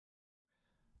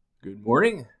Good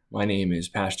morning. My name is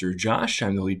Pastor Josh.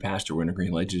 I'm the lead pastor of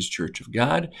Wintergreen Ledges Church of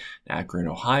God, Akron,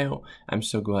 Ohio. I'm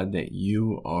so glad that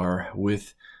you are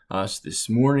with us this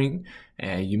morning.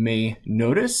 You may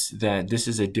notice that this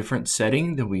is a different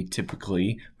setting than we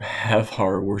typically have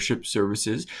our worship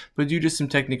services, but due to some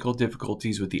technical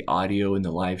difficulties with the audio and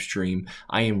the live stream,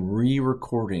 I am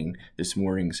re-recording this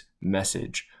morning's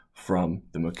message from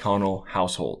the McConnell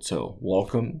household. So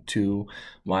welcome to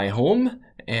my home,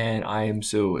 and I am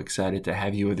so excited to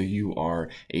have you, whether you are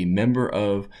a member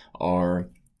of our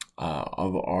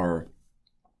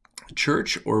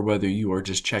church or whether you are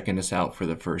just checking us out for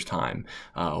the first time.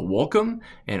 Welcome,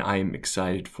 and I am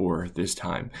excited for this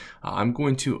time. I'm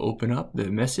going to open up the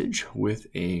message with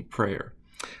a prayer.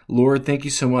 Lord, thank you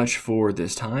so much for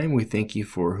this time. We thank you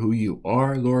for who you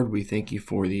are, Lord. We thank you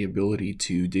for the ability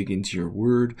to dig into your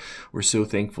word. We're so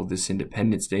thankful this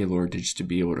Independence Day, Lord, just to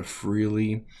be able to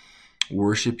freely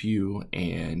worship you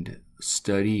and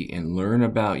study and learn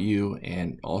about you,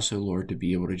 and also, Lord, to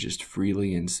be able to just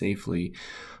freely and safely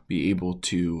be able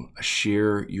to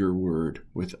share your word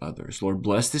with others. Lord,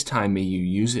 bless this time. May you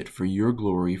use it for your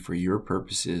glory, for your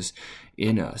purposes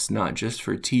in us, not just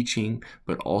for teaching,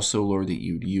 but also, Lord, that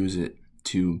you'd use it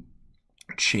to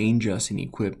change us and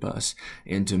equip us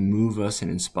and to move us and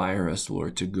inspire us,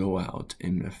 Lord, to go out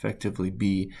and effectively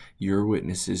be your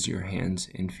witnesses, your hands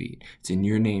and feet. It's in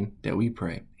your name that we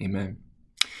pray. Amen.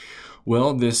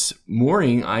 Well, this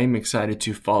morning, I'm excited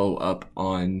to follow up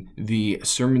on the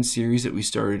sermon series that we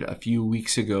started a few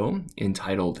weeks ago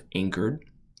entitled Anchored,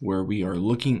 where we are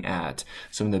looking at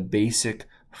some of the basic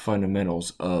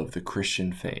fundamentals of the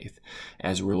Christian faith,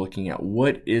 as we're looking at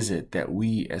what is it that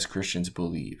we as Christians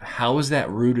believe? How is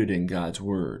that rooted in God's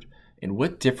word? And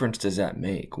what difference does that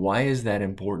make? Why is that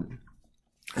important?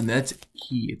 And that's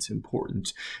key. It's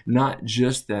important, not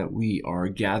just that we are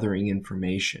gathering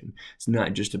information. It's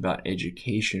not just about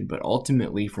education, but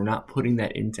ultimately, if we're not putting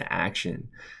that into action,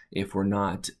 if we're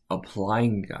not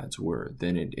applying God's word,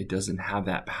 then it doesn't have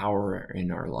that power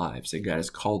in our lives that God has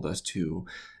called us to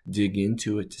dig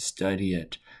into it, to study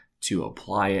it, to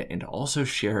apply it, and to also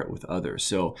share it with others.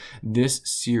 So this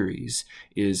series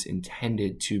is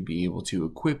intended to be able to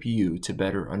equip you to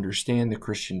better understand the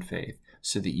Christian faith,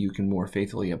 so that you can more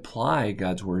faithfully apply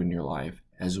God's word in your life,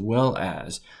 as well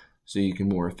as so you can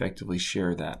more effectively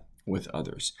share that with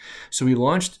others. So we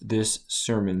launched this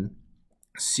sermon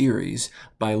series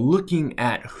by looking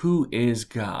at who is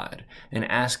God and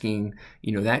asking,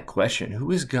 that question, who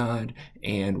is God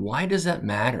and why does that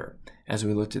matter, as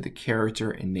we looked at the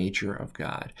character and nature of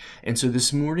God. And so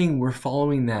this morning we're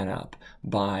following that up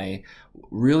by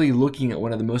really looking at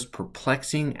one of the most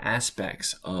perplexing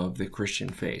aspects of the Christian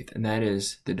faith, and that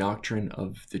is the doctrine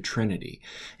of the Trinity.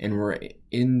 And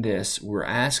we're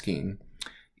asking,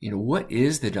 what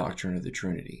is the doctrine of the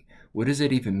Trinity? What does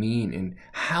it even mean? And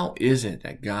how is it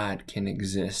that God can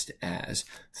exist as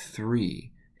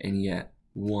three and yet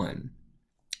one?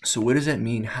 So what does that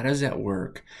mean? How does that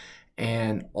work?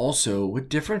 And also, what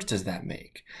difference does that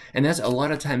make? And that's a lot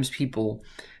of times people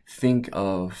think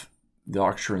of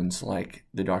doctrines like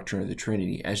the doctrine of the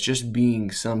Trinity as just being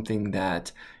something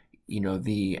that,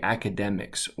 the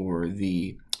academics or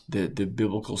the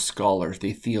biblical scholars,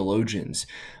 the theologians,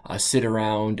 sit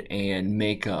around and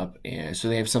make up, and so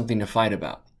they have something to fight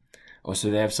about, or so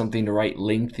they have something to write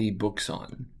lengthy books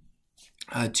on,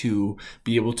 to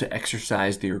be able to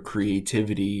exercise their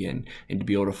creativity and to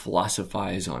be able to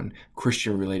philosophize on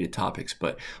Christian-related topics.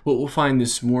 But what we'll find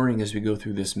this morning as we go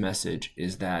through this message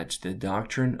is that the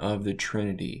doctrine of the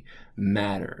Trinity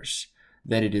matters,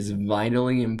 that it is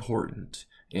vitally important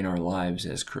in our lives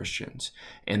as Christians,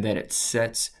 and that it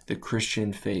sets the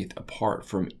Christian faith apart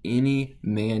from any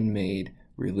man-made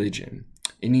religion,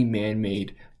 any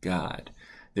man-made God.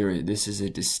 This is a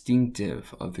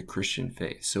distinctive of the Christian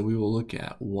faith. So we will look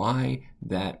at why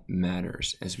that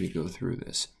matters as we go through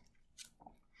this.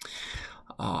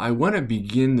 I want to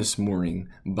begin this morning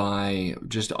by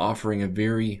just offering a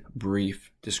very brief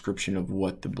description of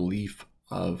what the belief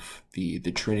of the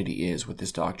Trinity is, what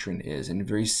this doctrine is. And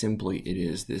very simply, it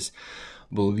is this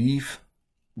belief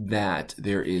that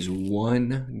there is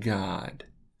one God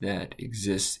that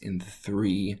exists in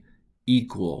three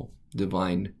equal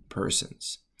divine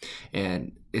persons.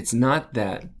 And it's not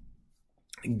that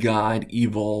God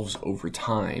evolves over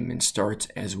time and starts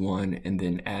as one and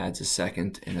then adds a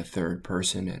second and a third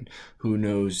person, and who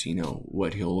knows,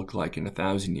 what he'll look like in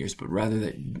 1,000 years, but rather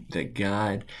that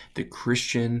God, the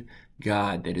Christian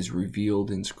God that is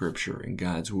revealed in Scripture in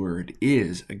God's Word,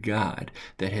 is a God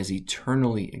that has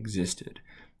eternally existed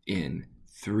in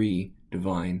three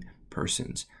divine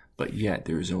persons but yet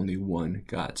there is only one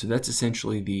God. So that's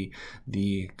essentially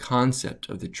the concept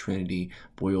of the Trinity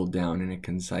boiled down in a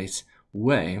concise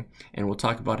way, and we'll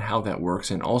talk about how that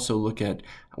works and also look at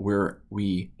where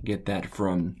we get that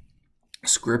from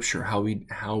Scripture, how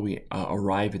we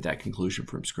arrive at that conclusion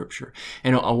from Scripture.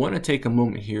 And I want to take a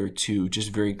moment here to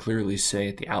just very clearly say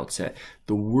at the outset,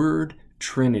 the word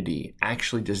Trinity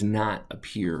actually does not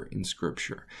appear in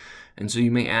Scripture. And so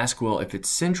you may ask, well, if it's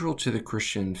central to the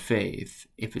Christian faith,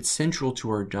 if it's central to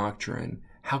our doctrine,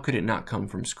 how could it not come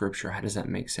from Scripture? How does that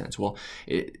make sense? Well,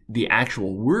 the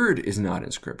actual word is not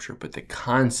in Scripture, but the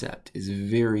concept is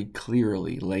very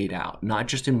clearly laid out, not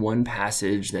just in one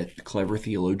passage that clever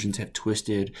theologians have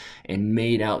twisted and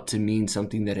made out to mean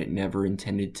something that it never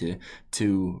intended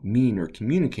to mean or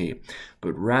communicate,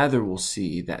 but rather we'll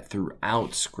see that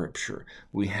throughout Scripture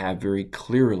we have very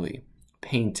clearly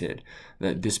painted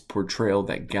that this portrayal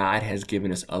that God has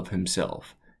given us of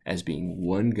himself as being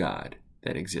one God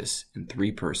that exists in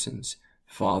three persons,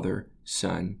 Father,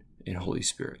 Son, and Holy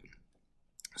Spirit.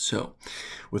 So,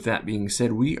 with that being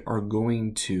said, we are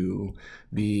going to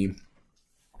be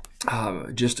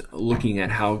just looking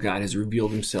at how God has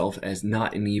revealed himself as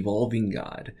not an evolving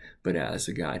God, but as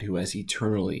a God who has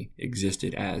eternally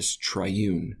existed as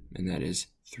triune, and that is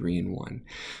 3 in 1.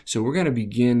 So we're going to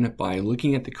begin by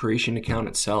looking at the creation account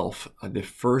itself,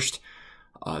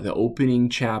 the opening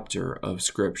chapter of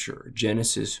Scripture,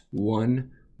 Genesis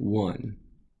 1:1,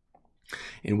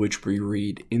 in which we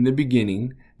read, "In the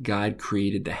beginning, God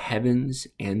created the heavens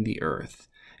and the earth.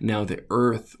 Now the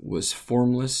earth was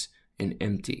formless and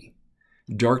empty.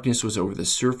 Darkness was over the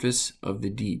surface of the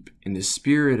deep, and the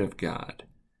Spirit of God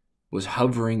was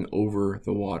hovering over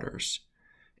the waters.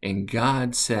 And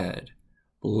God said,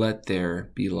 'Let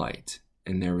there be light.'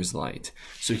 And there was light."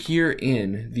 So here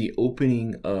in the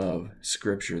opening of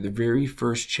Scripture, the very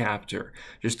first chapter,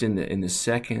 just in the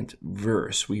second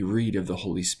verse, we read of the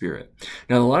Holy Spirit.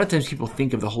 Now, a lot of times people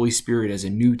think of the Holy Spirit as a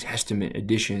New Testament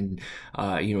addition,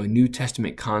 a New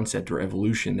Testament concept or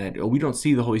evolution, that we don't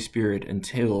see the Holy Spirit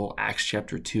until Acts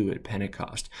chapter 2 at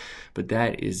Pentecost. But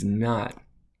that is not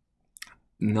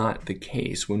the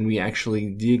case. When we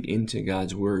actually dig into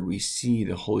God's Word, we see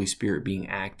the Holy Spirit being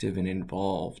active and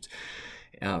involved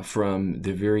from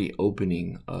the very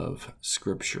opening of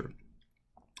Scripture.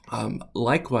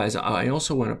 Likewise, I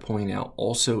also want to point out,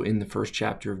 also in the first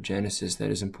chapter of Genesis, that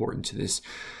is important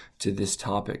to this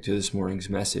topic, to this morning's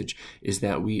message, is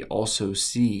that we also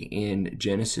see in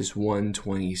Genesis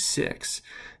 1:26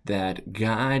 that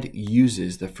God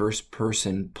uses the first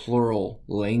person plural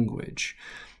language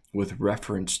with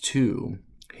reference to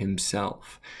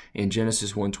himself. In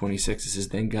Genesis 1:26, it says,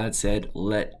 "Then God said,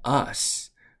 'Let us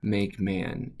make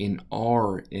man in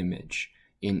our image,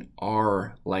 in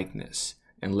our likeness,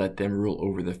 and let them rule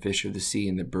over the fish of the sea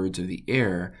and the birds of the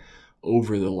air,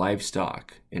 over the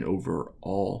livestock, and over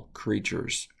all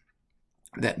creatures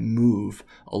that move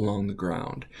along the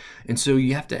ground.'" And so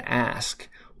you have to ask,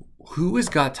 who is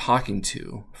God talking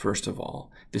to, first of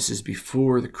all? This is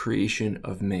before the creation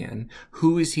of man.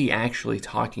 Who is he actually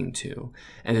talking to?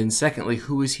 And then secondly,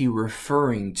 who is he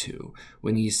referring to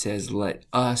when he says, "Let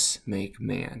us make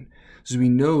man"? So we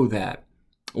know that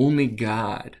only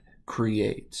God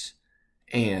creates,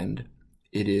 and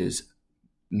it is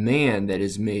man that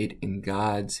is made in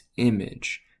God's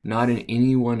image, not in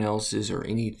anyone else's or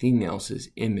anything else's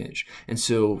image. And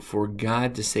so for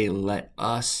God to say, "Let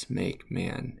us make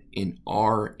man in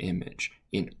our image,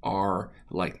 in our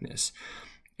likeness,"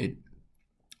 it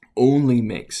only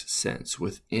makes sense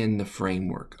within the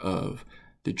framework of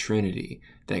the Trinity,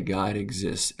 that God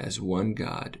exists as one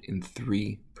God in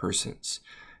three persons,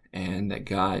 and that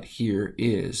God here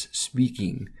is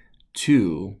speaking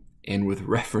to and with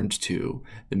reference to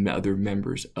the other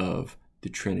members of the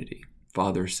Trinity,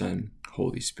 Father, Son,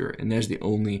 Holy Spirit. And that's the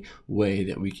only way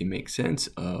that we can make sense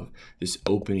of this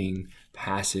opening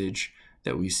passage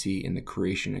that we see in the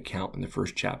creation account in the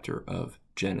first chapter of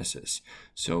Genesis.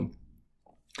 So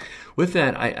with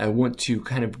that, I want to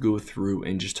kind of go through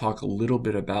and just talk a little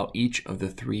bit about each of the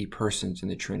three persons in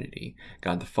the Trinity: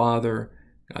 God the Father,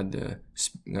 God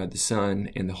the Son,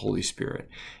 and the Holy Spirit.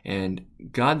 And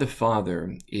God the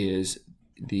Father is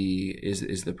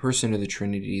the person of the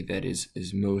Trinity that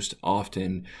is most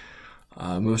often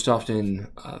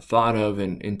thought of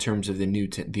in terms of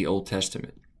the Old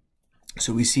Testament.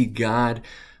 So we see God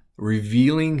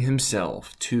revealing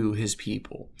himself to his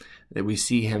people, that we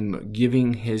see him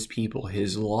giving his people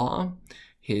his law,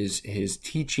 his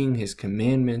teaching, his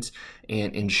commandments,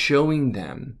 and showing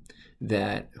them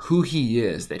that who he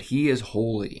is, that he is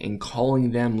holy, and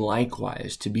calling them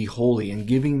likewise to be holy, and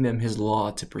giving them his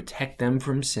law to protect them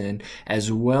from sin,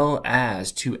 as well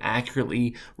as to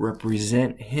accurately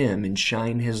represent him and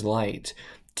shine his light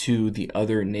to the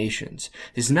other nations.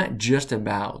 It's not just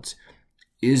about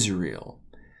Israel,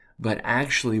 but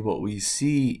actually what we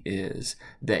see is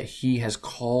that he has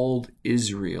called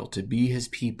Israel to be his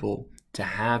people, to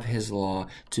have his law,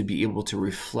 to be able to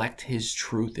reflect his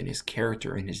truth and his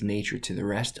character and his nature to the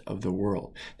rest of the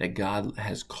world, that God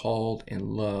has called and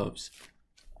loves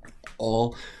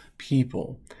all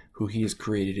people who he has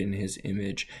created in his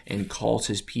image, and calls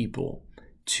his people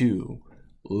to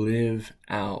live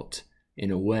out in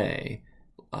a way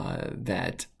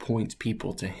that points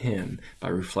people to him by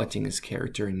reflecting his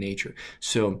character and nature.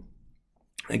 So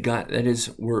God, that is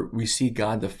where we see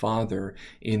God the Father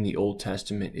in the Old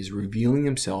Testament is revealing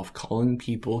himself, calling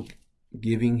people,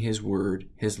 giving his word,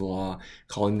 his law,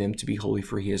 calling them to be holy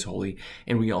for he is holy.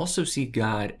 And we also see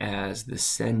God as the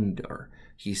sender.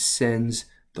 He sends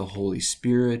the Holy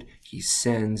Spirit. He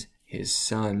sends his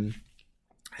Son.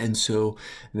 And so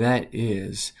that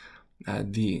is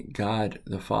the God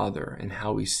the Father, and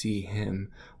how we see him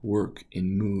work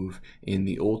and move in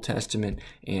the Old Testament,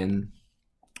 and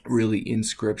really in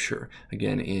Scripture.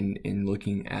 Again, in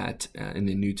looking at in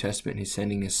the New Testament, he's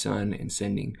sending his Son and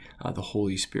sending the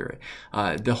Holy Spirit.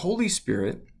 The Holy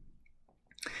Spirit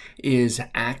is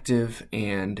active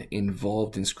and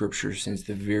involved in Scripture since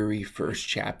the very first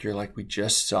chapter, like we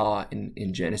just saw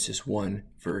in Genesis 1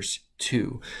 verse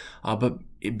 2. But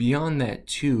beyond that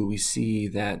too, we see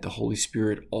that the Holy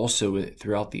Spirit also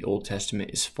throughout the Old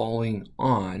Testament is falling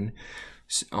on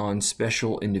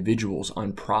special individuals,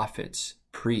 on prophets,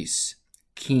 priests,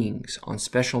 kings, on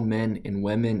special men and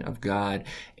women of God,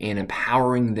 and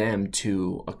empowering them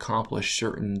to accomplish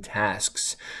certain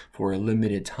tasks for a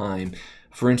limited time.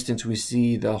 For instance, we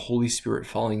see the Holy Spirit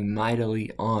falling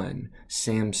mightily on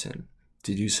Samson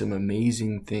to do some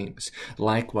amazing things.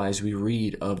 Likewise, we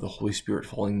read of the Holy Spirit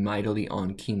falling mightily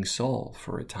on King Saul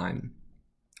for a time.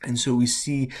 And so we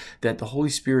see that the Holy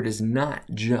Spirit is not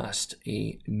just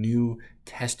a New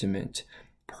Testament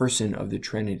person of the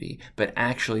Trinity, but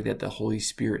actually that the Holy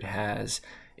Spirit has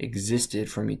existed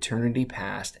from eternity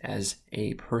past as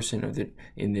a person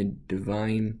in the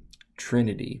divine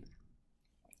Trinity.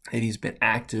 That he's been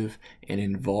active and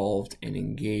involved and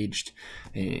engaged,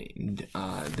 and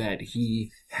that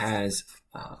he has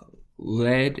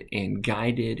led and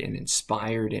guided and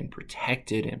inspired and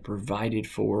protected and provided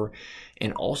for,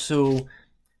 and also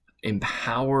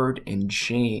empowered and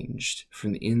changed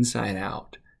from the inside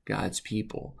out God's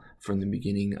people from the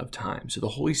beginning of time. So the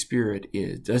Holy Spirit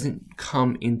doesn't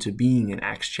come into being in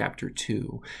Acts chapter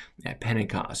 2 at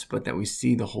Pentecost, but that we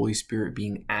see the Holy Spirit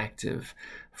being active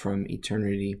from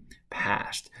eternity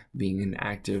past, being an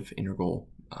active, integral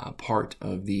part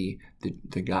of the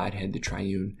Godhead, the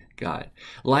triune God.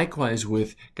 Likewise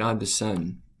with God the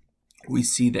Son, we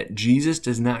see that Jesus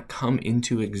does not come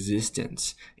into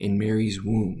existence in Mary's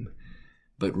womb,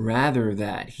 but rather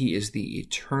that he is the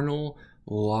eternal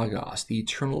Logos, the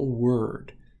eternal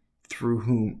Word, through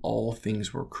whom all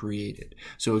things were created.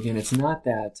 So again, it's not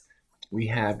that we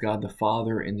have God the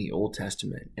Father in the Old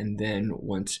Testament, and then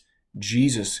once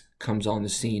Jesus comes on the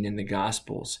scene in the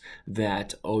Gospels,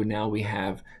 that, now we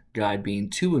have God being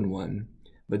 2 in 1,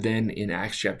 but then in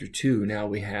Acts chapter 2, now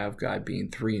we have God being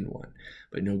 3 in 1.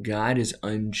 But no, God is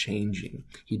unchanging.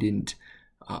 He didn't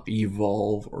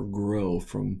evolve or grow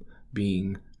from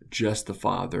being just the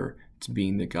Father to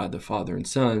being the God the Father and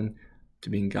Son, to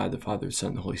being God the Father, the Son,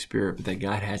 and the Holy Spirit, but that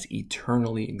God has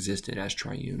eternally existed as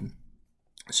triune.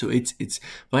 So it's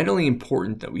vitally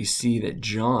important that we see that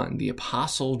John, the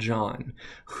Apostle John,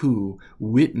 who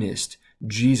witnessed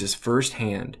Jesus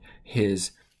firsthand,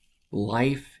 his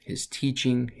life, his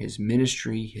teaching, his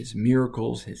ministry, his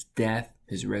miracles, his death,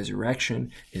 his resurrection,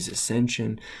 his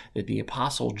ascension, that the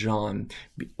Apostle John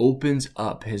opens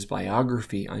up his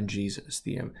biography on Jesus,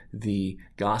 the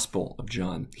Gospel of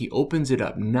John. He opens it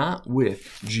up not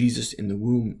with Jesus in the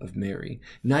womb of Mary,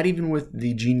 not even with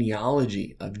the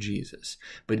genealogy of Jesus,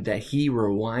 but that he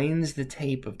rewinds the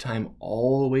tape of time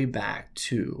all the way back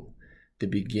to the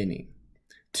beginning,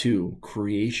 to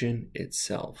creation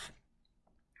itself.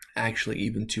 Actually,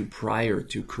 even to prior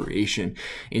to creation.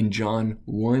 In John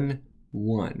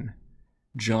 1:1,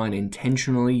 John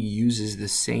intentionally uses the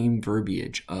same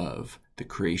verbiage of the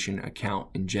creation account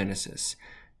in Genesis,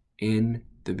 in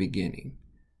the beginning.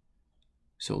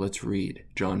 So let's read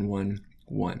John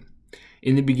 1:1.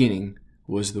 In the beginning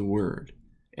was the Word,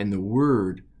 and the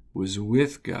Word was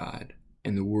with God,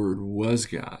 and the Word was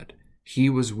God. He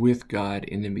was with God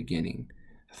in the beginning.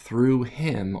 through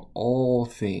him all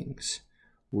things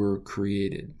were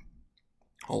created.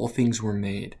 All things were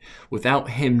made.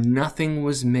 Without him, nothing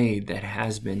was made that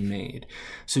has been made.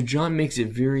 So John makes it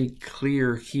very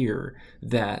clear here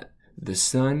that the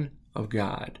Son of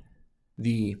God,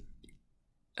 the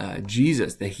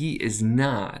Jesus, that he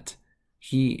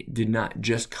did not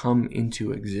just come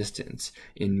into existence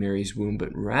in Mary's womb,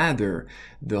 but rather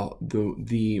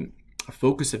the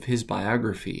focus of his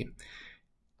biography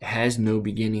has no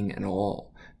beginning at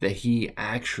all, that he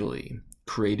actually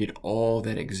created all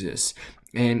that exists.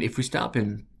 And if we stop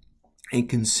and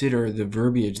consider the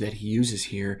verbiage that he uses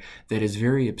here, that is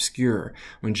very obscure,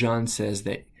 when John says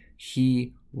that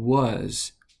he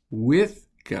was with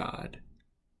God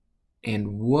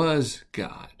and was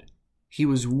God. He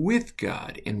was with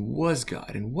God and was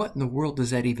God. And what in the world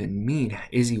does that even mean?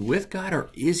 Is he with God or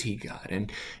is he God?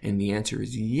 And the answer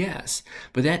is yes.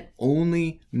 But that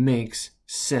only makes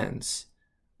sense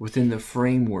within the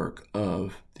framework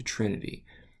of the Trinity.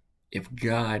 If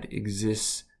God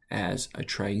exists as a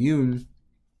triune,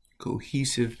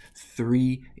 cohesive,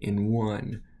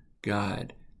 3-in-1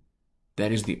 God,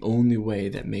 that is the only way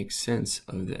that makes sense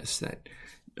of this, that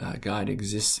God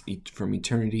exists from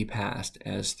eternity past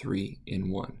as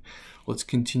 3-in-1. Let's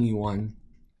continue on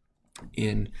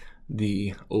in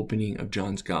the opening of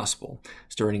John's Gospel,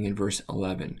 starting in verse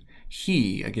 11.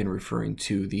 He, again referring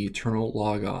to the eternal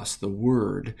Logos, the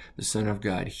Word, the Son of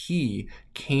God, he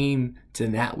came to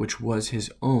that which was his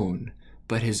own,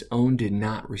 but his own did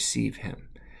not receive him.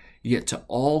 Yet to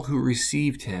all who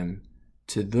received him,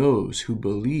 to those who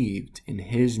believed in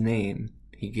his name,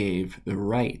 he gave the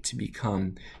right to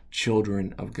become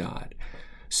children of God.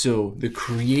 So the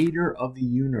creator of the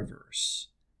universe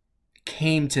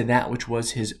came to that which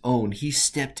was his own. He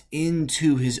stepped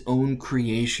into his own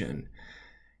creation.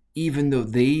 Even though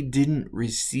they didn't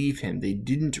receive him, they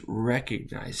didn't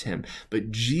recognize him.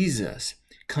 But Jesus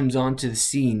comes onto the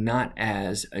scene not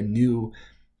as a new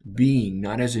being,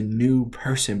 not as a new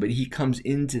person, but he comes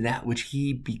into that which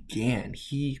he began,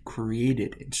 he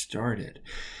created and started.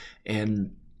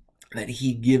 And that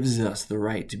he gives us the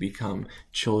right to become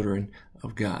children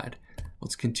of God.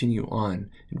 Let's continue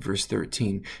on in verse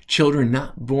 13. Children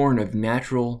not born of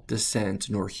natural descent,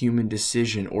 nor human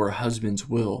decision or a husband's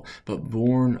will, but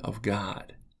born of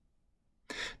God.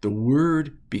 The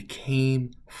Word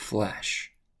became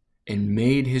flesh and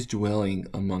made his dwelling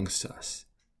amongst us.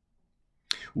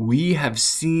 We have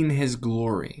seen his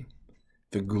glory,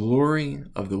 the glory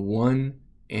of the one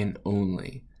and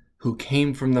only, who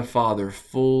came from the Father,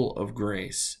 full of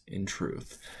grace and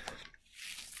truth.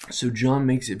 So John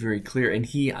makes it very clear, and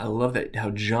I love that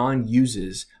how John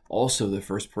uses also the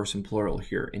first person plural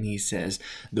here, and he says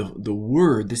the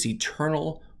Word, this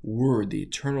eternal Word, the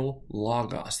eternal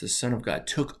Logos, the Son of God,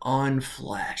 took on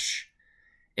flesh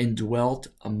and dwelt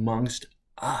amongst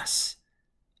us,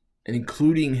 and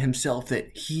including himself,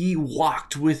 that he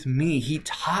walked with me, he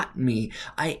taught me,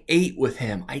 I ate with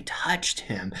him, I touched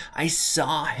him, I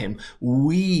saw him,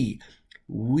 we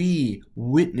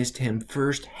witnessed him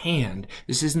firsthand.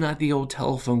 This is not the old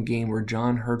telephone game where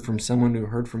John heard from someone who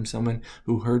heard from someone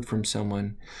who heard from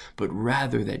someone, but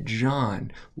rather that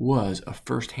John was a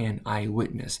firsthand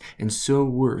eyewitness, and so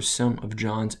were some of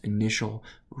John's initial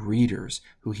readers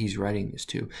who he's writing this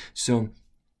to. So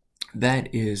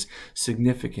that is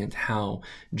significant how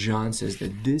John says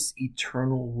that this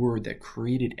eternal Word that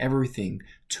created everything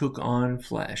took on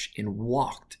flesh and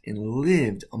walked and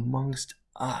lived amongst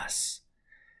us,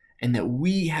 and that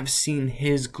we have seen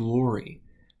his glory,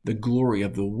 the glory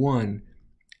of the one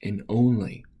and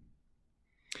only.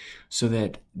 So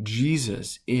that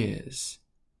Jesus is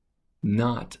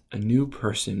not a new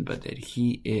person, but that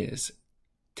he is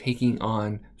taking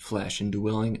on flesh and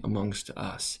dwelling amongst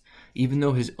us, even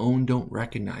though his own don't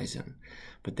recognize him,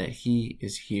 but that he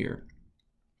is here.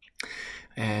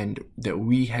 And that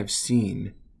we have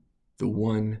seen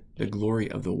the glory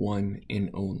of the one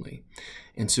and only.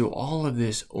 And so all of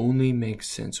this only makes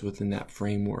sense within that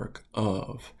framework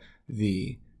of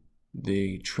the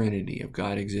Trinity, of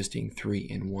God existing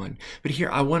 3-in-1. But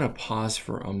here I want to pause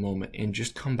for a moment and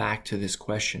just come back to this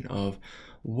question of,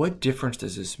 what difference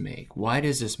does this make? Why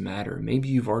does this matter? Maybe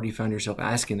you've already found yourself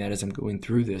asking that as I'm going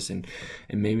through this, and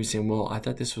maybe saying, well, I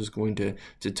thought this was going to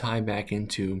tie back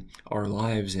into our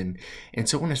lives. And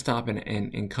so I want to stop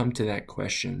and come to that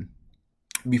question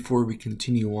before we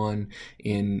continue on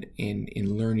in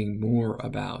learning more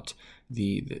about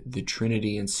the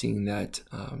Trinity and seeing that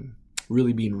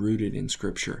really being rooted in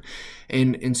Scripture.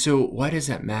 And so why does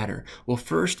that matter? Well,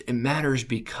 first, it matters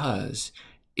because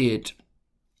it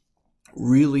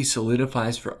really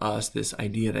solidifies for us this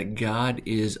idea that God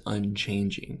is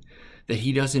unchanging, that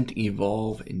he doesn't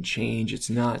evolve and change. It's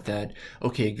not that,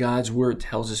 okay, God's word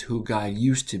tells us who God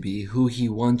used to be, who he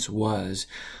once was,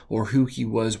 or who he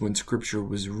was when scripture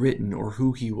was written, or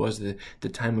who he was the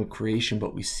time of creation,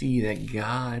 but we see that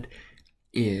God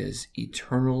is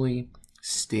eternally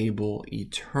stable,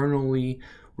 eternally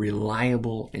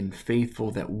reliable and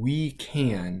faithful, that we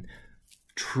can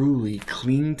truly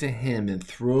cling to him and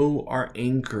throw our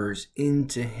anchors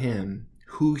into him,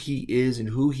 who he is and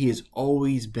who he has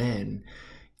always been,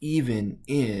 even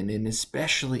in and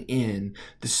especially in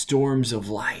the storms of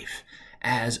life,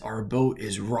 as our boat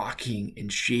is rocking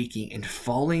and shaking and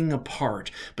falling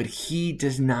apart. But he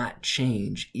does not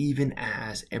change, even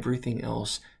as everything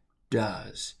else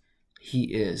does.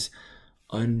 He is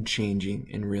unchanging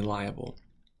and reliable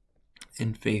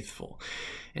and faithful,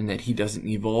 and that he doesn't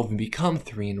evolve and become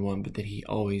 3 in 1, but that he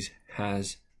always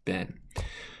has been.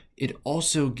 It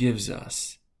also gives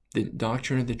us, the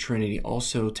doctrine of the Trinity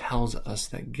also tells us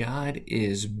that God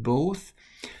is both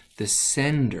the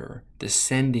sender, the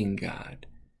sending God,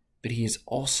 but he is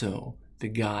also the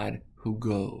God who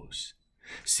goes.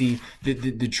 See,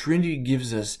 the Trinity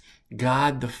gives us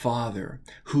God the Father,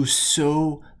 who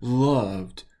so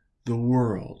loved the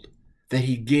world that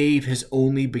he gave his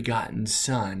only begotten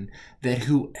Son, that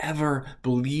whoever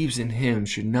believes in him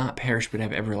should not perish but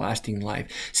have everlasting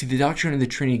life. See, the doctrine of the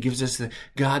Trinity gives us the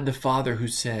God the Father who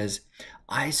says,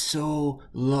 I so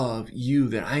love you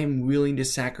that I am willing to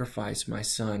sacrifice my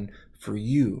Son for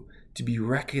you, to be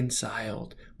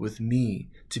reconciled with me,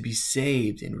 to be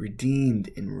saved and redeemed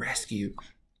and rescued.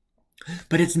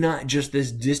 But it's not just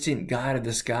this distant God of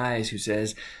the skies who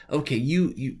says, okay,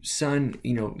 you son,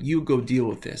 you go deal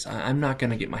with this. I'm not going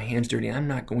to get my hands dirty. I'm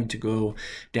not going to go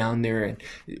down there. And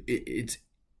it's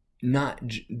not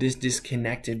this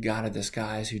disconnected God of the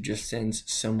skies who just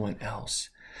sends someone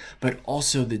else. But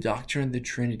also the doctrine of the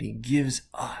Trinity gives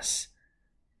us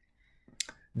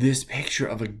this picture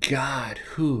of a God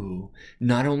who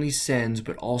not only sends,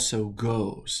 but also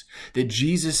goes. That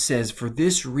Jesus says, for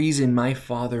this reason my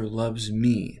Father loves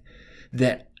me,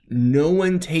 that no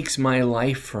one takes my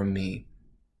life from me,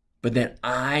 but that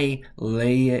I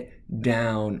lay it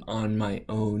down on my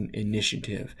own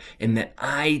initiative, and that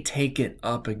I take it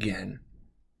up again.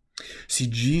 See,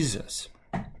 Jesus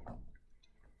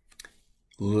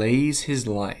lays his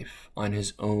life on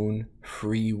his own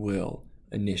free will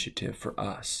initiative for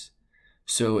us.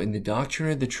 So in the doctrine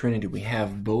of the Trinity, we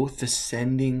have both the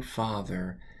sending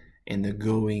Father and the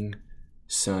going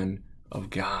Son of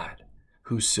God,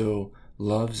 who so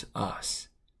loves us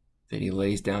that he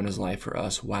lays down his life for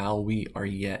us while we are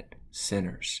yet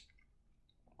sinners.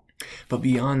 But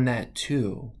beyond that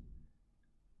too,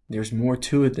 there's more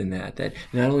to it than that. That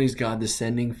not only is God the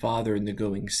sending Father and the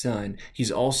going Son, he's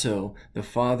also the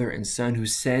Father and Son who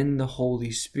send the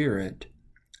Holy Spirit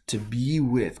to be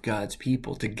with God's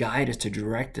people, to guide us, to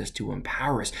direct us, to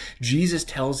empower us. Jesus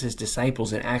tells his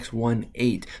disciples in Acts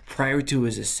 1:8, prior to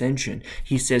his ascension,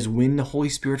 he says, when the Holy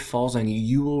Spirit falls on you,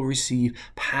 you will receive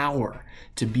power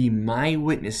to be my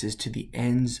witnesses to the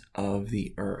ends of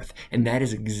the earth. And that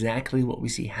is exactly what we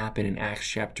see happen in Acts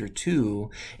chapter 2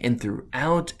 and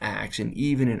throughout Acts, and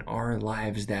even in our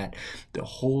lives, that the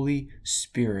Holy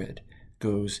Spirit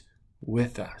goes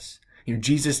with us.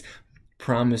 Jesus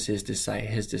promises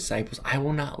his disciples, I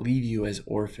will not leave you as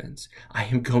orphans. I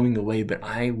am going away, but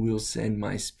I will send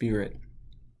my Spirit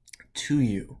to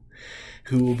you,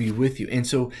 who will be with you. And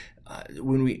so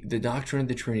the doctrine of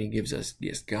the Trinity gives us,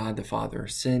 yes, God the Father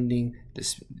sending,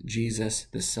 Jesus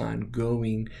the Son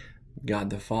going, God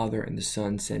the Father and the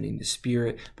Son sending the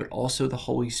Spirit, but also the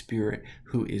Holy Spirit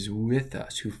who is with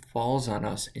us, who falls on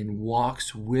us and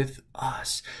walks with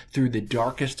us through the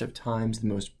darkest of times, the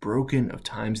most broken of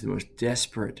times, the most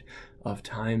desperate of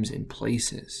times and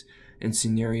places and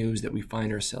scenarios that we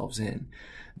find ourselves in.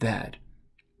 That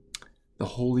the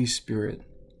Holy Spirit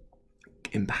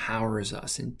empowers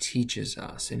us and teaches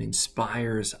us and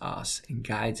inspires us and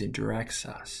guides and directs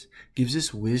us, gives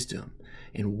us wisdom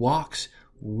and walks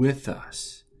with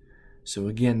us. So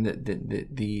again,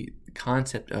 the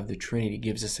concept of the Trinity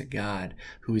gives us a God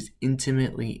who is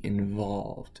intimately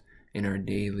involved in our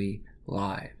daily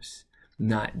lives,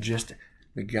 not just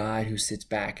the God who sits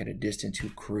back at a distance, who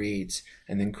creates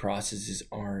and then crosses his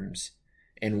arms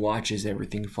and watches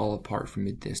everything fall apart from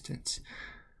a distance.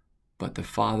 But the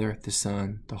Father, the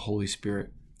Son, the Holy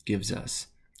Spirit gives us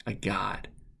a God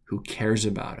who cares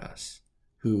about us,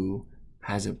 who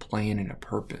has a plan and a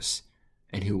purpose,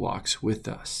 and who walks with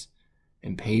us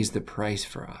and pays the price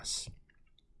for us.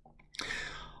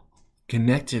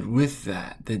 Connected with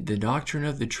that, the doctrine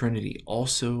of the Trinity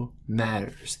also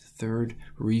matters. The third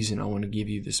reason I want to give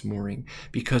you this morning,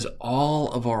 because all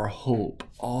of our hope,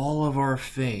 all of our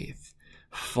faith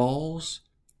falls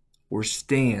or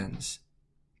stands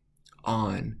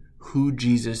on who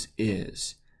Jesus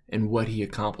is and what he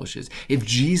accomplishes. If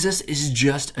Jesus is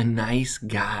just a nice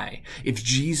guy, if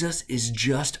Jesus is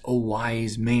just a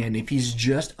wise man, if he's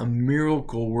just a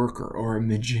miracle worker or a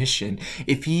magician,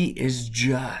 if he is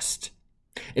just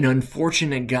an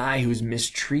unfortunate guy who's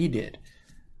mistreated,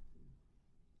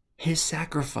 his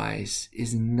sacrifice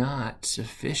is not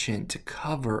sufficient to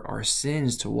cover our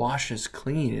sins, to wash us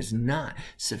clean, is not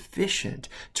sufficient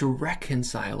to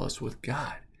reconcile us with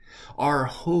God. Our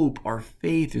hope, our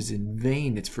faith is in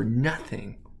vain. It's for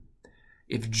nothing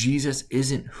if Jesus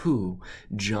isn't who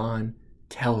John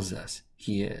tells us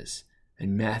he is,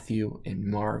 and Matthew and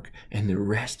Mark and the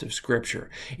rest of Scripture.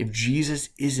 If Jesus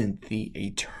isn't the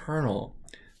eternal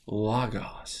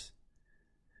Logos,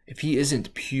 if he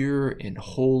isn't pure and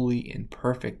holy and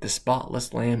perfect, the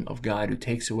spotless Lamb of God who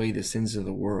takes away the sins of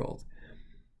the world,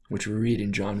 which we read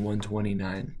in John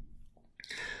 1:29,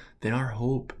 then our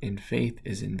hope and faith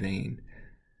is in vain.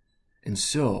 And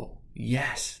so,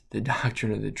 yes, the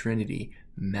doctrine of the Trinity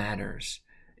matters,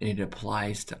 and it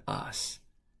applies to us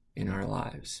in our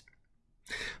lives.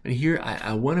 But here,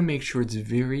 I want to make sure it's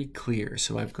very clear.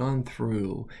 So I've gone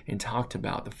through and talked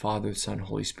about the Father, Son,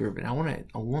 Holy Spirit, but I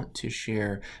want to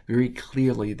share very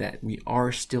clearly that we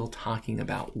are still talking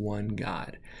about one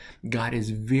God. God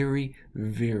is very,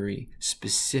 very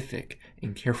specific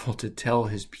and careful to tell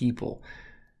his people,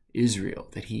 Israel,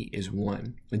 that he is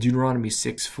one. In Deuteronomy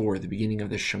 6:4, the beginning of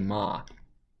the Shema,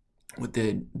 what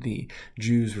the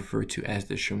Jews refer to as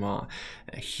the Shema,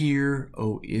 "Hear,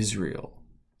 O Israel,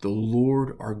 the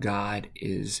Lord our God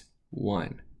is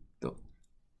one."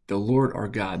 The Lord our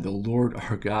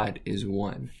God is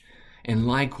one. And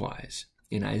likewise,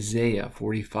 in Isaiah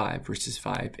 45, verses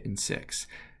 5 and 6,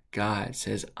 God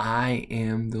says, "I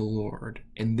am the Lord,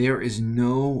 and there is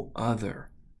no other.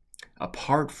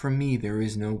 Apart from me, there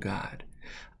is no God.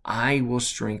 I will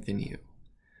strengthen you,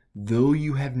 though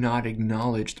you have not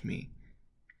acknowledged me,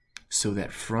 so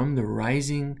that from the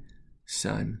rising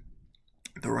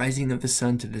of the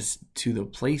sun to the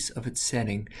place of its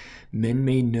setting, men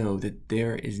may know that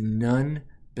there is none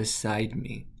beside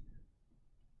me.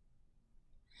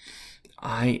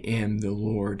 I am the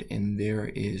Lord, and there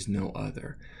is no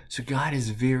other." So God is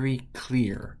very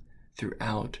clear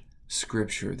throughout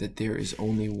Scripture that there is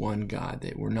only one God,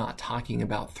 that we're not talking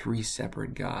about three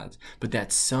separate gods, but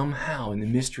that somehow in the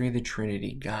mystery of the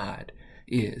Trinity, God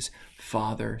is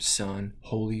Father, Son,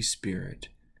 Holy Spirit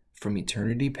from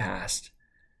eternity past,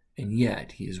 and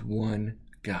yet he is one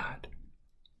God.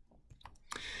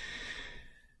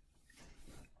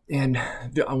 And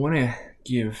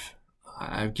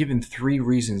I've given three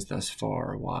reasons thus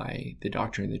far why the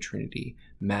doctrine of the Trinity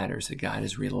matters, that God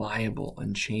is reliable,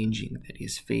 unchanging, that he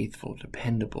is faithful,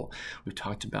 dependable. We've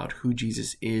talked about who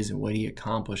Jesus is and what he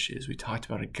accomplishes. We talked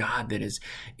about a God that is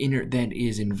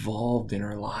involved in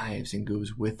our lives and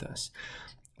goes with us.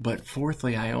 But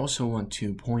fourthly, I also want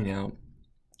to point out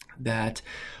that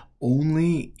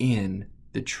only in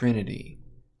the Trinity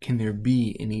can there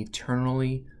be an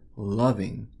eternally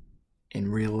loving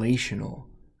and relational,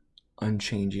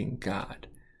 unchanging God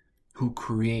who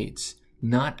creates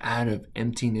not out of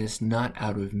emptiness, not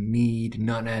out of need,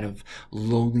 not out of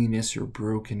loneliness or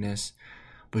brokenness,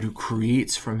 but who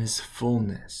creates from his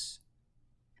fullness.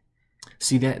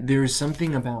 See, that there is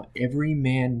something about every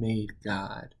man-made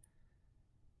God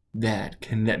that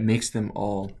makes them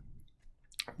all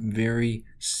very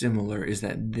similar, is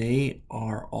that they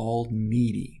are all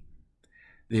needy.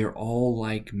 They're all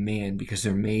like man because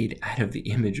they're made out of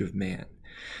the image of man.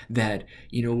 That,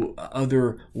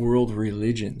 other world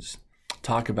religions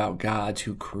talk about gods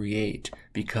who create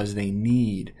because they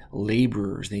need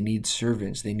laborers, they need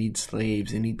servants, they need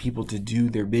slaves, they need people to do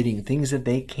their bidding, things that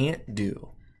they can't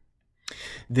do.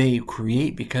 They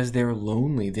create because they're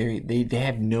lonely. They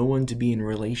have no one to be in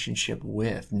relationship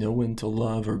with, no one to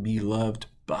love or be loved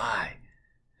by.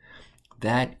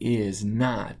 That is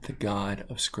not the God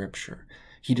of Scripture.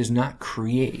 He does not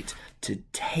create to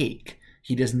take.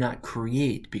 He does not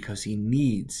create because he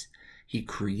needs. He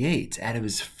creates out of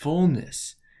his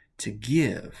fullness to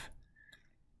give,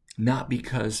 not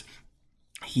because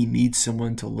he needs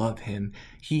someone to love him.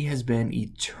 He has been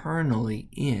eternally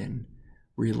in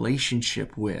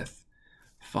relationship with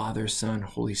Father, Son,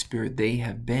 Holy Spirit. They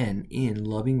have been in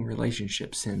loving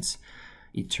relationship since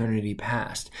eternity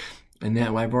past. And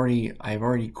that I've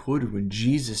already quoted when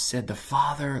Jesus said, "The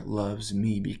Father loves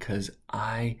me because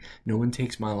no one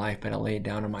takes my life, but I lay it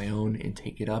down on my own and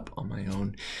take it up on my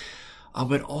own."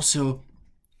 But also,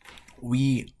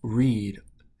 we read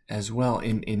as well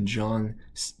in John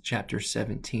chapter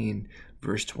 17,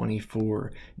 verse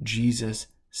 24, Jesus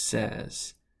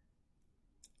says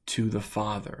to the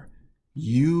Father,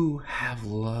 "You have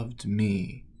loved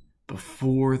me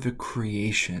before the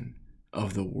creation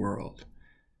of the world."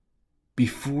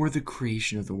 Before the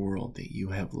creation of the world that you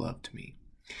have loved me.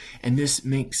 And this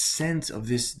makes sense of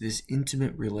this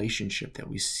intimate relationship that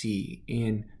we see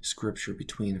in Scripture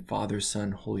between Father,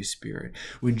 Son, Holy Spirit.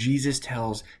 When Jesus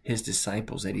tells his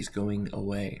disciples that he's going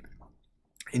away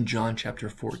in John chapter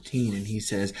 14, and he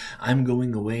says, "I'm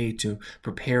going away to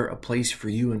prepare a place for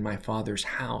you in my Father's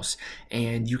house,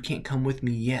 and you can't come with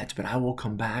me yet, but I will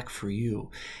come back for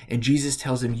you." And Jesus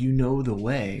tells them, "You know the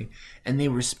way," and they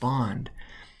respond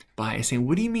by saying,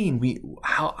 "What do you mean? We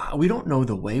don't know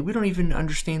the way. We don't even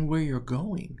understand where you're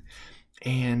going."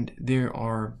 And they're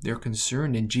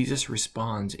concerned, and Jesus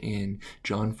responds in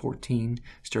John 14,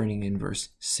 starting in verse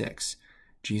 6.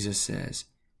 Jesus says,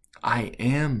 "I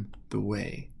am the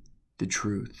way, the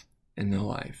truth, and the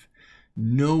life.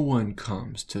 No one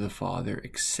comes to the Father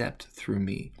except through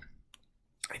me.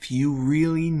 If you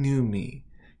really knew me,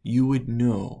 you would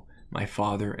know my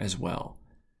Father as well.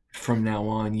 From now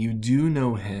on, you do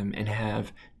know him and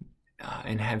have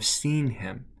seen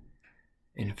him."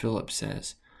 And Philip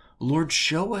says, "Lord,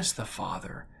 show us the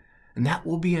Father, and that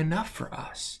will be enough for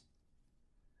us."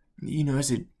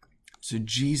 So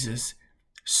Jesus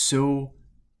so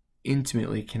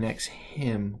intimately connects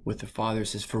him with the Father.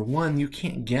 Says, "For one, you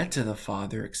can't get to the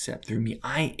Father except through me.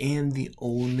 I am the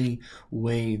only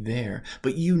way there.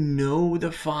 But you know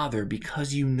the Father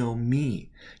because you know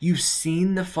me. You've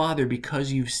seen the Father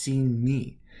because you've seen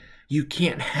me. You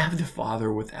can't have the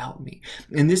Father without me."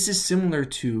 And this is similar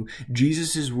to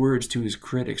Jesus' words to his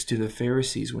critics, to the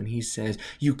Pharisees, when he says,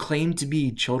 "You claim to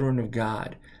be children of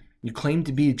God. You claim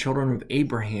to be children of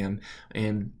Abraham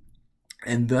and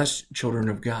thus children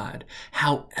of God.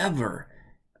 However,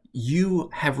 you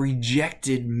have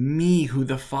rejected me who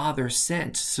the Father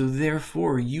sent, so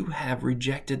therefore you have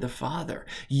rejected the Father.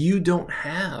 You don't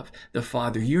have the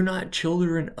Father. You're not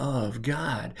children of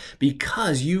God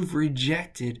because you've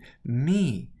rejected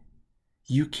me.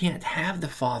 You can't have the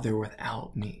Father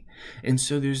without me." And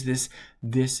so there's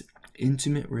this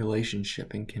intimate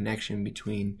relationship and connection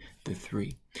between the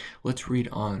three. Let's read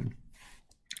on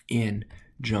in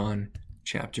John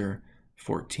chapter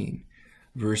 14,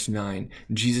 verse 9.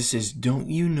 Jesus says, "Don't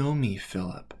you know me,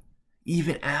 Philip,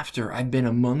 even after I've been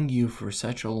among you for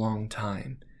such a long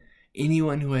time?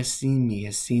 Anyone who has seen me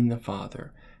has seen the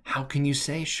Father. How can you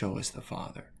say, 'Show us the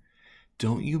Father'?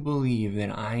 Don't you believe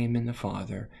that I am in the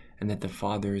Father and that the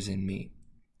Father is in me?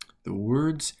 The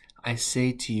words I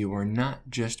say to you are not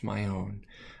just my own.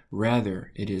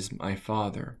 Rather, it is my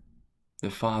Father,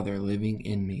 the Father living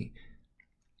in me,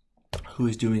 who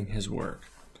is doing his work."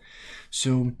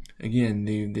 So again,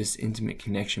 this intimate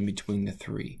connection between the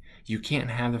three. You can't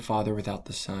have the Father without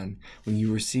the Son. When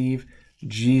you receive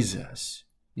Jesus,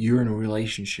 you're in a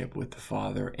relationship with the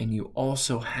Father, and you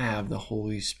also have the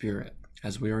Holy Spirit,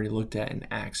 as we already looked at in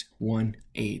Acts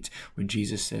 1:8, when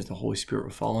Jesus says the Holy Spirit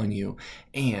will fall on you,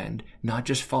 and not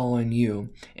just fall on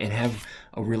you and have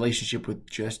a relationship with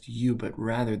just you, but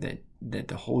rather that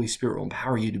the Holy Spirit will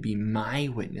empower you to be my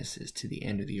witnesses to the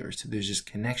end of the earth. So there's this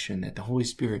connection that the Holy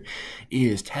Spirit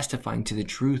is testifying to the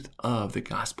truth of the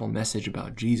gospel message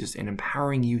about Jesus and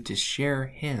empowering you to share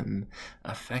him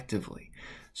effectively.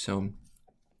 So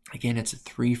again, it's a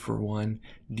 3-for-1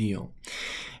 deal.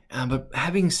 But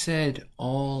having said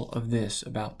all of this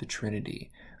about the Trinity,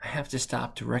 I have to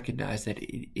stop to recognize that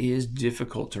it is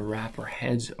difficult to wrap our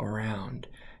heads around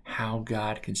how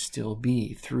God can still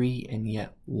be three and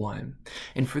yet one.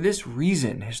 And for this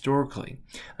reason, historically,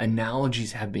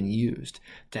 analogies have been used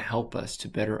to help us to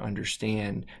better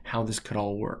understand how this could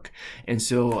all work. And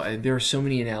so there are so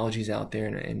many analogies out there,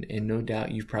 and no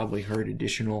doubt you've probably heard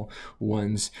additional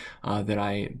ones that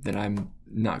I'm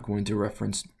not going to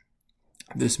reference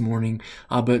this morning,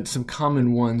 but some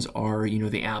common ones are,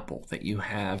 the apple, that you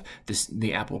have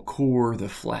the apple core, the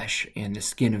flesh, and the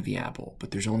skin of the apple,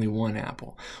 but there's only one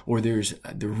apple. Or there's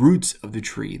the roots of the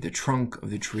tree, the trunk of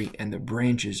the tree, and the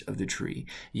branches of the tree,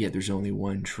 yet there's only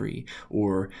one tree.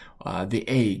 Or the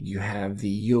egg, you have the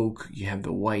yolk, you have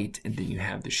the white, and then you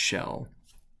have the shell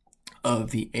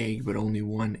of the egg, but only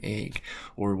one egg.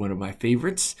 Or one of my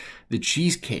favorites, the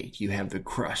cheesecake. You have the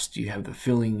crust, you have the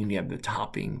filling, and you have the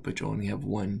topping, but you only have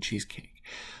one cheesecake.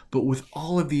 But with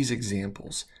all of these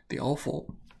examples, they all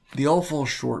fall they all fall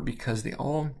short because they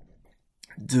all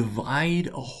divide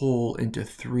a whole into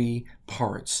three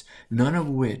parts, none of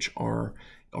which are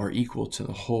equal to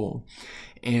the whole.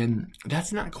 And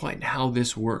that's not quite how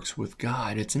this works with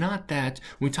God. It's not that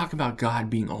when we talk about God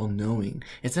being all-knowing,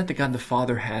 it's not that God the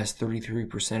Father has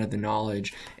 33% of the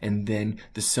knowledge and then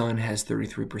the Son has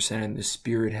 33% and the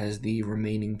Spirit has the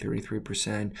remaining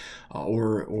 33%,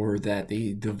 or that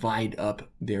they divide up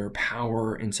their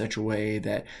power in such a way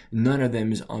that none of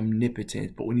them is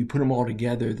omnipotent. But when you put them all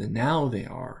together, then now they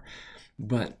are.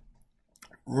 But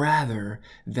rather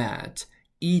that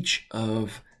each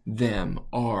of them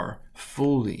are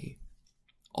fully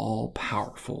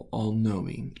all-powerful,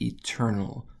 all-knowing,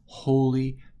 eternal,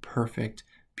 holy, perfect,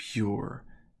 pure,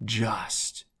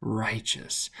 just,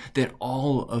 righteous, that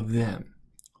all of them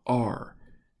are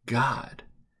God.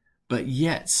 But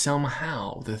yet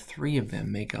somehow the three of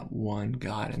them make up one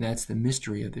God, and that's the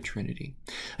mystery of the Trinity.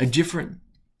 A different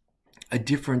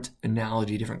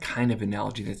analogy, different kind of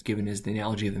analogy that's given is the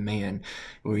analogy of the man,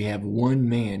 where we have one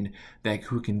man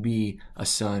who can be a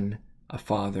son, a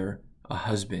father, a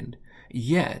husband,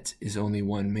 yet is only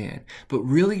one man. But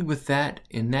really with that,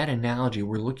 in that analogy,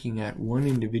 we're looking at one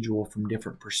individual from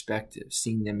different perspectives,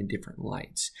 seeing them in different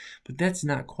lights. But that's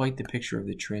not quite the picture of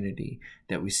the Trinity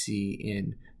that we see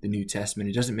in the New Testament.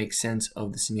 It doesn't make sense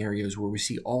of the scenarios where we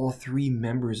see all three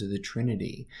members of the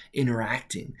Trinity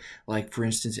interacting. Like, for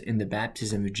instance, in the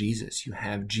baptism of Jesus, you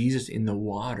have Jesus in the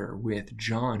water with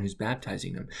John who's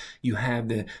baptizing him. You have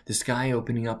the sky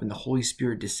opening up and the Holy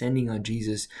Spirit descending on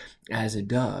Jesus as a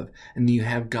dove. And then you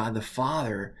have God the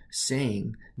Father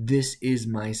saying, "This is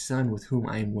my Son with whom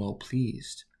I am well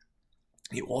pleased."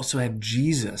 You also have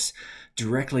Jesus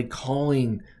directly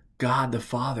calling God the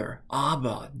Father,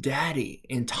 Abba, Daddy,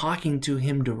 and talking to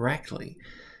him directly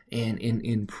and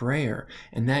in prayer.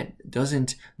 And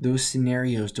those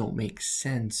scenarios don't make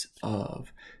sense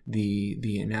of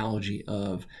the analogy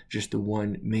of just the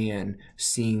one man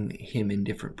seeing him in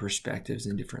different perspectives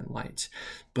and different lights.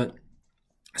 But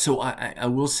so I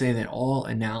will say that all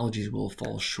analogies will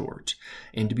fall short.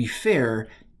 And to be fair,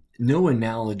 no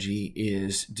analogy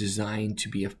is designed to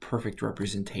be a perfect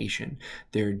representation.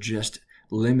 They're just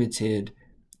limited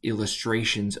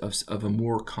illustrations of a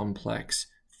more complex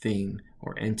thing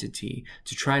or entity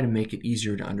to try to make it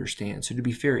easier to understand. So to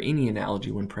be fair, any analogy,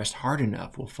 when pressed hard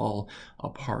enough, will fall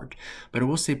apart. But I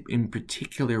will say, in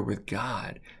particular with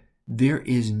God, there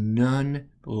is none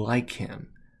like him.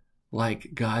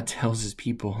 Like God tells his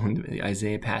people in the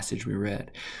Isaiah passage we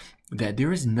read, that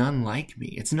there is none like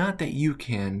me. It's not that you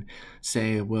can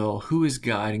say, well, who is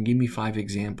God, and give me 5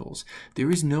 examples.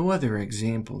 There is no other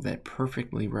example that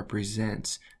perfectly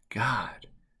represents God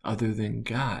other than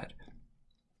God.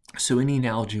 So any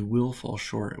analogy will fall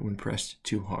short when pressed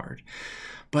too hard.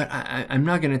 But I'm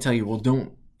not going to tell you, well,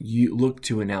 don't you look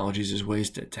to analogies as ways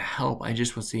to help. I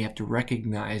just want to say you have to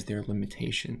recognize their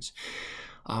limitations.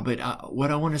 But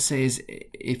what I want to say is,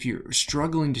 if you're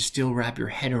struggling to still wrap your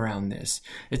head around this,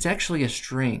 it's actually a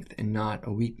strength and not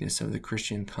a weakness of the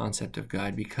Christian concept of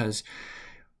God, because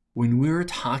when we're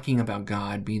talking about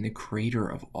God being the creator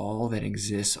of all that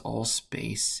exists, all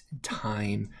space,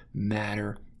 time,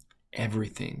 matter,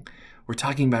 everything, we're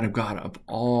talking about a God of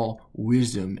all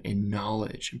wisdom and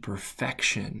knowledge and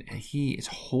perfection, and he is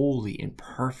holy and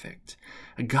perfect,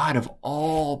 a God of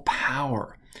all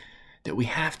power, that we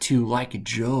have to, like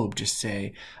Job, just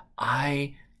say,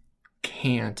 I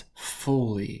can't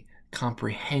fully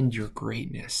comprehend your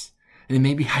greatness. And then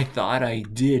maybe I thought I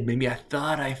did. Maybe I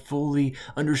thought I fully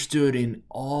understood in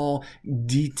all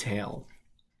detail.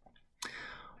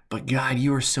 But God,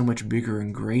 you are so much bigger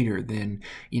and greater than,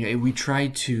 we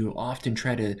often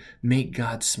try to make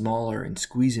God smaller and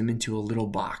squeeze him into a little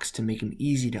box to make him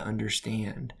easy to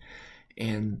understand.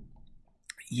 And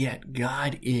yet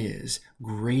God is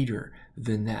greater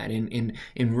than that. In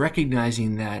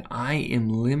recognizing that I am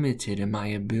limited in my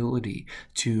ability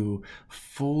to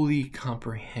fully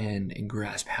comprehend and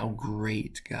grasp how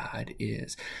great God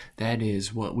is, that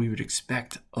is what we would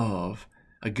expect of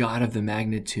a God of the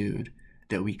magnitude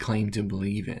that we claim to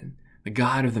believe in, the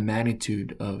God of the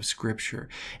magnitude of Scripture.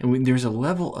 And when there's a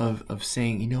level of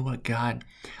saying, you know what, God,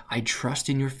 I trust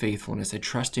in your faithfulness. I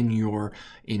trust in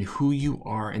who you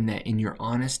are, and that in your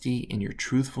honesty, in your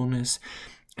truthfulness,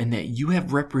 and that you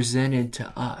have represented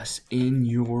to us in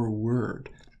your word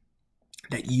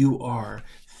that you are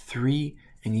 3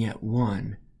 and yet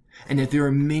 1. And that there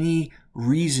are many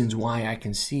reasons why I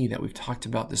can see that we've talked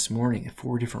about this morning,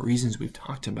 4 different reasons we've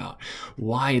talked about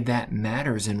why that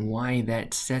matters and why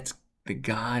that sets the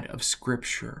God of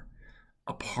Scripture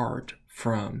apart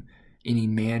from any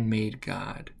man-made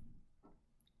God.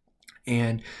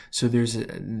 And so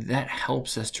that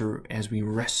helps us to, as we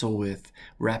wrestle with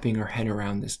wrapping our head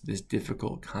around this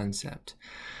difficult concept.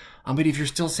 But if you're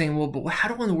still saying, well, but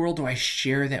how in the world do I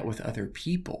share that with other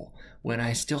people when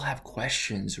I still have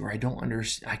questions, or I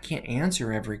can't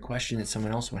answer every question that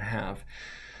someone else would have?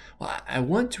 Well, I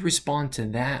want to respond to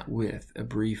that with a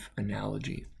brief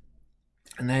analogy.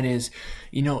 And that is,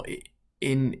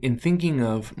 in thinking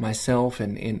of myself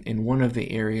and in one of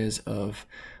the areas of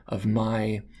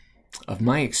my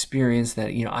experience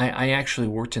that, I actually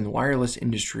worked in the wireless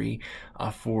industry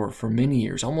for many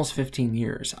years, almost 15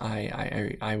 years.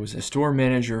 I was a store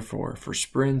manager for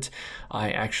Sprint.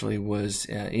 I actually was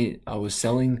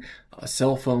selling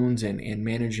cell phones and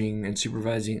managing and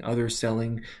supervising others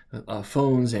selling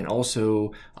phones, and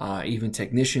also even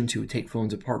technicians who would take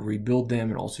phones apart, rebuild them,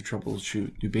 and also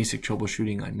do basic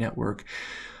troubleshooting on network.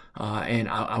 And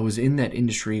I was in that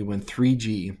industry when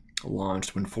 3G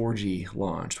launched, when 4G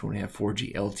launched, when we have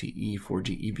 4G LTE,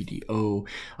 4G EVDO.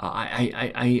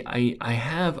 I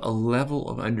have a level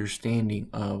of understanding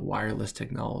of wireless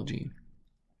technology.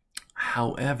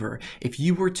 However, if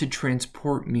you were to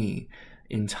transport me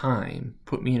in time,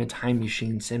 put me in a time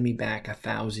machine, send me back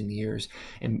 1,000 years,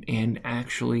 and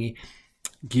actually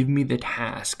give me the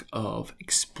task of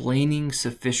explaining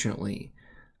sufficiently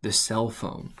the cell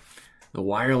phone, the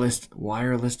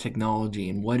wireless technology,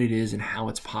 and what it is and how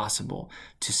it's possible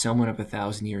to someone of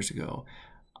 1,000 years ago,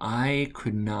 I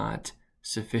could not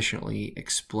sufficiently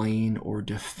explain or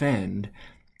defend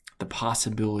the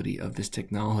possibility of this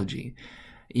technology,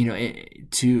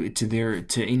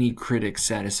 to any critic's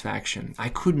satisfaction. I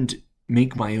couldn't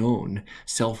make my own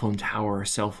cell phone tower,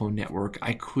 cell phone network.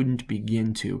 I couldn't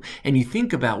begin to. And you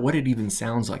think about what it even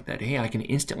sounds like, that, hey, I can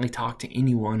instantly talk to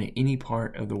anyone at any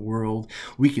part of the world.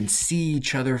 We can see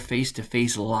each other face to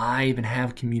face live and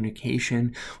have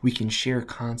communication. We can share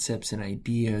concepts and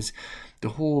ideas. The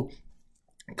whole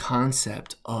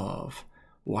concept of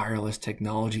wireless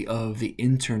technology, of the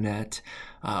internet.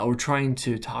 We're trying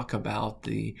to talk about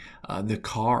the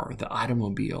car, the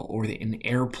automobile, or an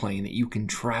airplane that you can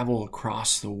travel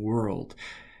across the world,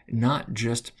 not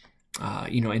just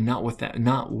and not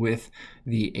with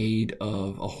the aid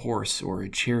of a horse or a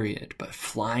chariot, but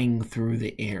flying through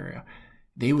the air.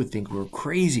 They would think we're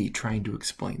crazy trying to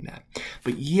explain that.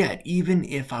 But yet, even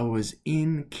if I was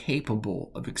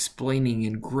incapable of explaining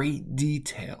in great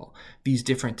detail these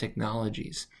different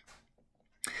technologies,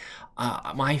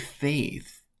 my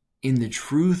faith in the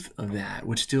truth of that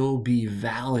would still be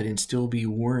valid and still be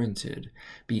warranted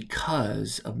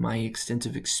because of my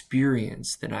extensive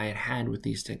experience that I had with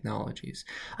these technologies.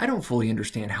 I don't fully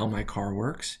understand how my car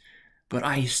works, but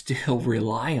I still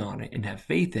rely on it and have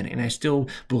faith in it. And I still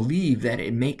believe that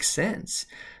it makes sense,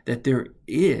 that it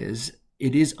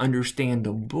is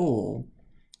understandable.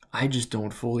 I just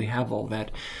don't fully have all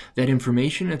that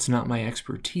information. It's not my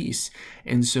expertise.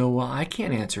 And so I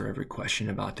can't answer every question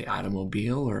about the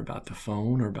automobile or about the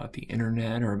phone or about the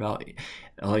internet or about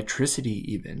electricity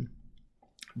even.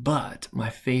 But my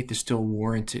faith is still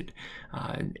warranted,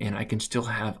 and I can still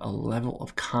have a level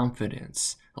of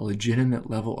confidence, a legitimate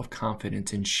level of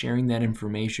confidence in sharing that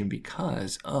information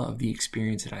because of the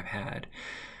experience that I've had.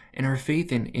 And our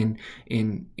faith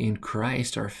in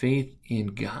Christ, our faith in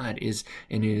God and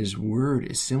in His Word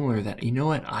is similar. That,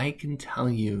 I can tell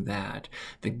you that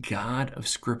the God of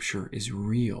Scripture is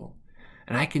real.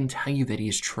 And I can tell you that He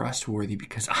is trustworthy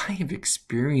because I have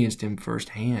experienced Him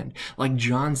firsthand. Like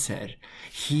John said,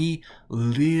 He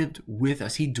lived with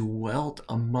us. He dwelt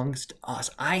amongst us.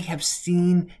 I have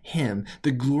seen Him,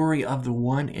 the glory of the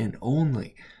one and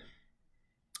only.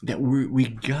 That we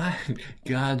got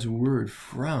God's word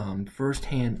from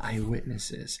firsthand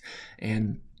eyewitnesses,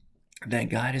 and that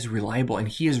God is reliable, and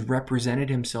He has represented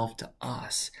Himself to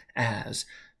us as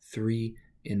 3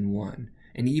 in 1.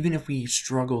 And even if we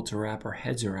struggle to wrap our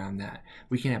heads around that,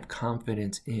 we can have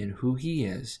confidence in who He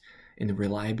is, in the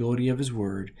reliability of His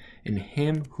word, in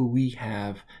Him who we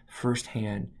have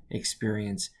firsthand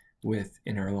experience with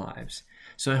in our lives.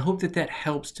 So I hope that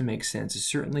helps to make sense. It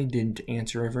certainly didn't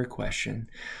answer every question,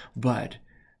 but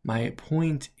my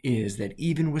point is that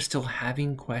even with still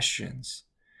having questions,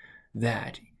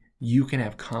 that you can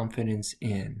have confidence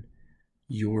in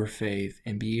your faith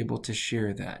and be able to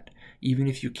share that, even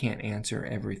if you can't answer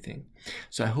everything.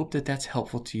 So I hope that that's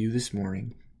helpful to you this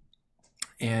morning.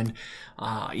 And,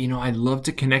 I'd love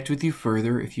to connect with you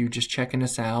further if you're just checking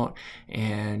us out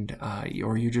and,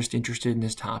 or you're just interested in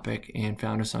this topic and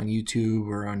found us on YouTube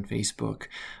or on Facebook.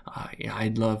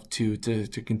 I'd love to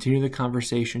continue the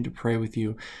conversation, to pray with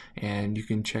you. And you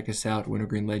can check us out at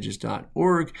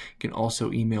wintergreenledges.org. You can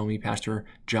also email me, Pastor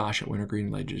Josh at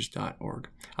wintergreenledges.org.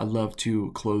 I'd love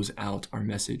to close out our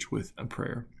message with a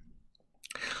prayer.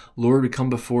 Lord, we come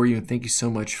before you and thank you so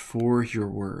much for your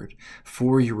word,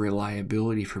 for your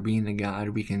reliability, for being the God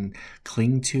we can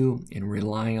cling to and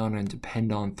rely on and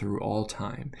depend on through all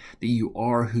time, that you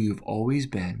are who you've always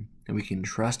been, and we can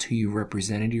trust who you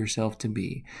represented yourself to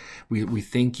be. We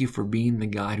thank you for being the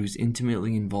God who's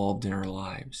intimately involved in our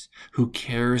lives, who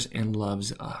cares and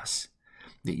loves us,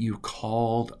 that you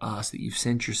called us, that you've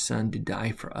sent your Son to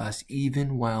die for us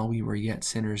even while we were yet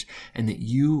sinners, and that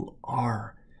you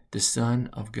are the Son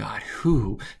of God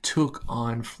who took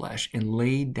on flesh and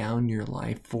laid down your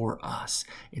life for us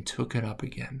and took it up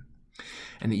again.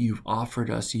 And that you've offered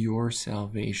us your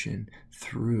salvation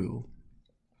through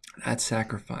that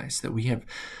sacrifice, that we have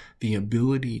the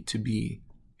ability to be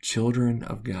children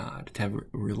of God, to have a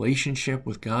relationship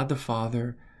with God the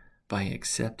Father by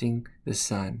accepting the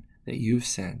Son that you've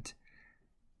sent.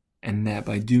 And that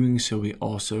by doing so, we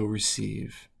also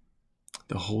receive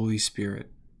the Holy Spirit,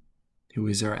 who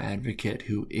is our advocate,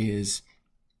 who is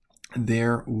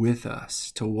there with us,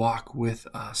 to walk with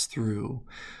us through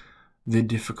the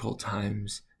difficult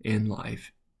times in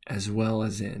life, as well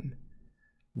as in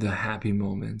the happy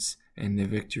moments and the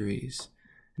victories,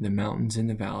 the mountains and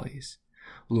the valleys.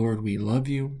 Lord, we love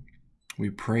you, we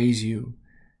praise you,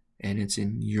 and it's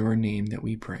in your name that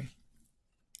we pray.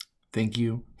 Thank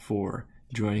you for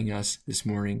joining us this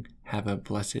morning. Have a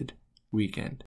blessed weekend.